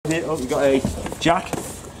you've got a jack.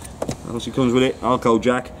 Obviously comes with it, alcohol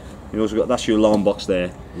jack. You also got, that's your alarm box there,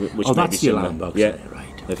 which oh, may that's be the similar. alarm box. Yeah, there,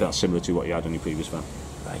 right. if that's similar to what you had on your previous van.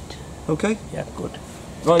 Right. Okay. Yeah, good.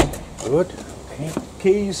 Right. Good. Okay.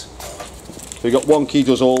 Keys. So you got one key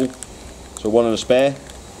does all, so one and a spare.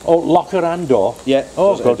 Oh, locker and door. Yeah.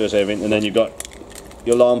 Oh, does everything, and then you've got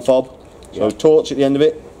your alarm fob. So yeah. torch at the end of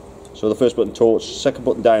it. So the first button torch, second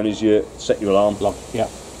button down is your set your alarm. Lock. Yeah.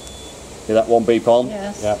 Hear that one beep on?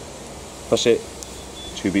 Yes. Yeah. Press it,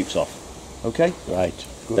 2 beeps off. Okay. Right.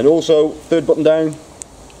 Good. Then also third button down.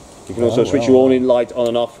 You can also switch your awning light on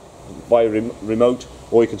and off by remote,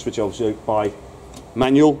 or you can switch it obviously by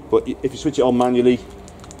manual. But if you switch it on manually,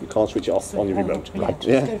 you can't switch it off on your remote. Right.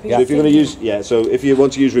 Yeah. So if you're going to use, so if you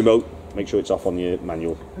want to use remote, make sure it's off on your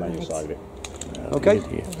manual side of it. Okay.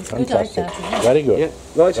 Fantastic. Very good. Yeah.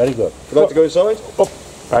 Right. Very good. Would you like to go inside? Oh,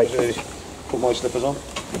 right. Put my slippers on.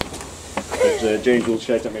 James will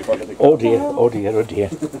shout at me if I get the car. Oh dear. Oh dear. Oh dear.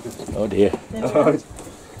 Oh dear. Right.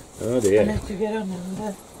 Oh I dear. have to get on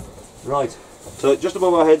under. Right. So just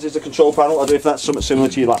above our heads is the control panel. I don't know if that's something similar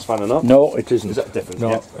to your last van or not. No, it isn't. Is that different?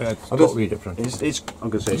 No, Yeah. it's totally different. I'm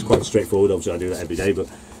going to say it's quite straightforward. Obviously, I do that every day, but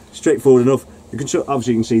straightforward enough. You can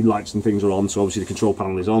obviously you can see lights and things are on. So obviously the control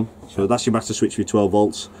panel is on. So that's your master switch for your 12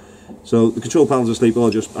 volts. So the control panel's asleep.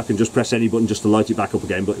 I can just press any button just to light it back up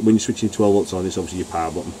again. But when you're switching 12 volts on, it's obviously your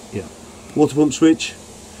power button. Yeah. Water pump switch.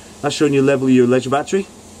 That's showing you level of your leisure battery.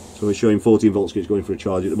 So it's showing 14 volts because it's going for a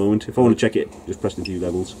charge at the moment. If I want to check it, just press the few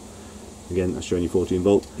levels. Again, that's showing you 14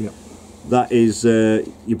 volt. Yep. That is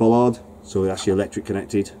your bollard, so that's your electric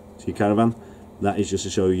connected to your caravan. That is just to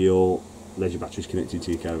show your leisure batteries connected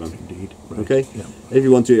to your caravan. Indeed. Right. Okay. Yeah. If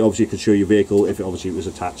you want to, obviously, you could show your vehicle if it obviously was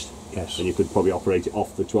attached. Yes. Then you could probably operate it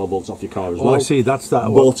off the 12 volts off your car as Oh, well. I see. That's that.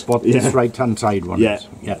 But, What yeah. this right-hand side one Yeah. is.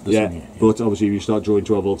 Yeah. This Yeah. one here. But obviously, if you start drawing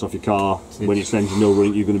 12 volts off your car, when it's then no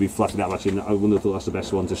running, you're going to be flatting that battery. I wouldn't have thought that's the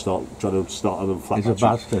best one to start trying to start on a flat He's a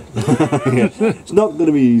battery. bastard. Yeah. It's not going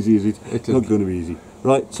to be easy, is it? It's not going to be easy.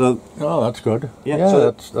 Right. So. Oh, that's good. Yeah, Yeah.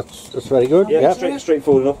 so that's very good. Yeah, Yeah.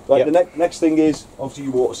 straightforward enough. Right, Yep. the next thing is obviously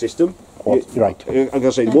your water system. Right. I'm going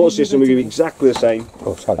to say the water system will be exactly the same.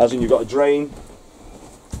 Oh, sorry. As in, you've got a drain.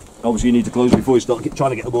 Obviously, you need to close before you start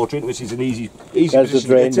trying to get the water in, which is an easy There's the position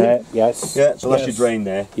drain to get there. to. Yes. Yeah, so that's Yes. your drain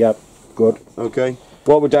there. Yep. Good. Okay.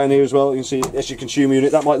 While we're down here as well, you can see that's your consumer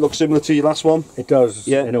unit. That might look similar to your last one. It does.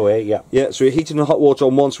 Yeah. In a way. Yeah. Yeah, so you're heating and hot water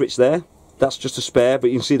on one switch there. That's just a spare,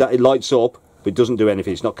 but you can see that it lights up, but it doesn't do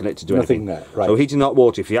anything. It's not connected to anything. Nothing there. Right. So heating and hot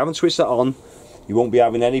water, if you haven't switched that on, you won't be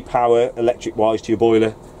having any power electric-wise to your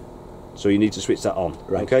boiler. So you need to switch that on.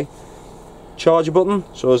 Right. Okay. Charger button.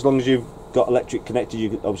 So as long as you've got electric connected, you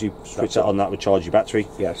can obviously switch that on. That would charge your battery.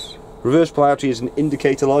 Yes. Reverse polarity is an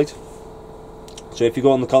indicator light. So if you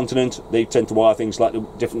go on the continent, they tend to wire things slightly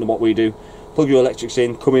different than what we do. Plug your electrics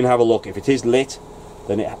in, come in, have a look. If it is lit,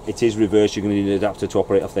 then it is reverse. You're going to need an adapter to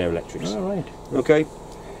operate off their electrics. All right. Okay.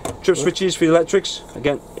 Trip switches for your electrics.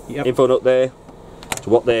 Again, Yep. info up there to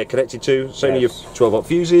what they're connected to. Same with your Yes. 12 volt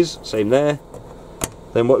fuses. Same there.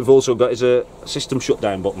 Then what we've also got is a system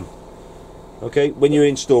shutdown button. Okay. When you're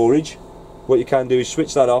in storage, what you can do is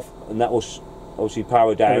switch that off, and that will obviously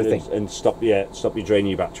power down and stop you draining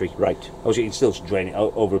your battery. Right. Obviously, you can still drain it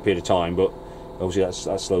over a period of time, but obviously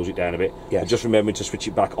that slows it down a bit. Yes. But just remember to switch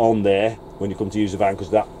it back on there when you come to use the van, because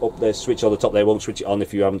that up there switch on the top there won't switch it on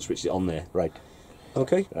if you haven't switched it on there. Right.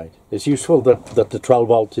 Okay. Right. It's useful that the 12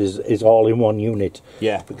 volt is all in one unit.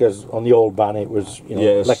 Yeah. Because on the old van it was, you know, Yeah,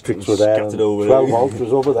 it was electrics were there. scattered And over 12 there. volt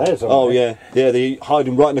was over there. Oh yeah, yeah. They hide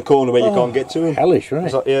them right in the corner where you can't get to them. Hellish, right?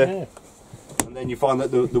 It's like, yeah. And then you find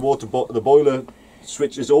that the boiler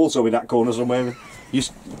switch is also in that corner somewhere. You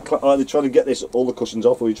either trying to get all the cushions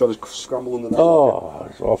off, or you try to scramble under there. Oh,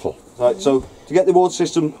 it's awful. Right, so to get the water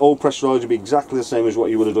system all pressurised, would be exactly the same as what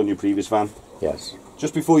you would have done your previous van. Yes.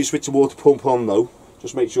 Just before you switch the water pump on, though,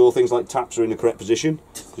 just make sure things like taps are in the correct position,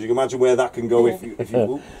 because you can imagine where that can go if you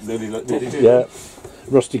Yeah.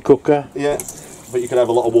 Rusty cooker. yeah. But you can have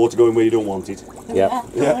a lot of water going where you don't want it. Yeah.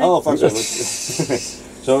 Yeah. Oh, thanks very much.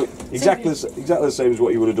 So exactly the same as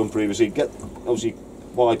what you would have done previously. Obviously,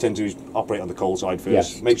 what I tend to do is operate on the cold side first.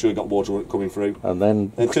 Yes. Make sure you've got water coming through, And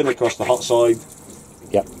then turn it across the hot side.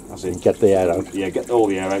 yep. That's it. Get the air out. Yeah, get all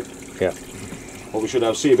the air out. Yeah. What we should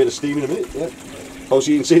have, see a bit of steam in a minute. Yeah. Oh,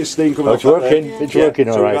 so you can see the steam coming Oh, off. it's working. There. It's working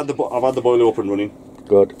all so right. I've had the boiler up and running.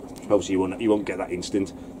 Good. Obviously, you won't get that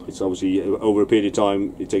instant. It's obviously over a period of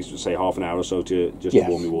time. It takes, say, half an hour or so to just Yes.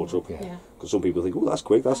 warm your water up. Yeah. Because some people think, oh, that's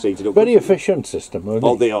quick, that's heated up. Very efficient system.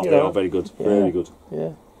 Oh, they are. They are very good. Yeah. Very good. Yeah.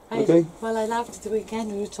 Okay. Well, I laughed at the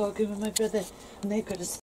weekend. We were talking with my brother, and they could have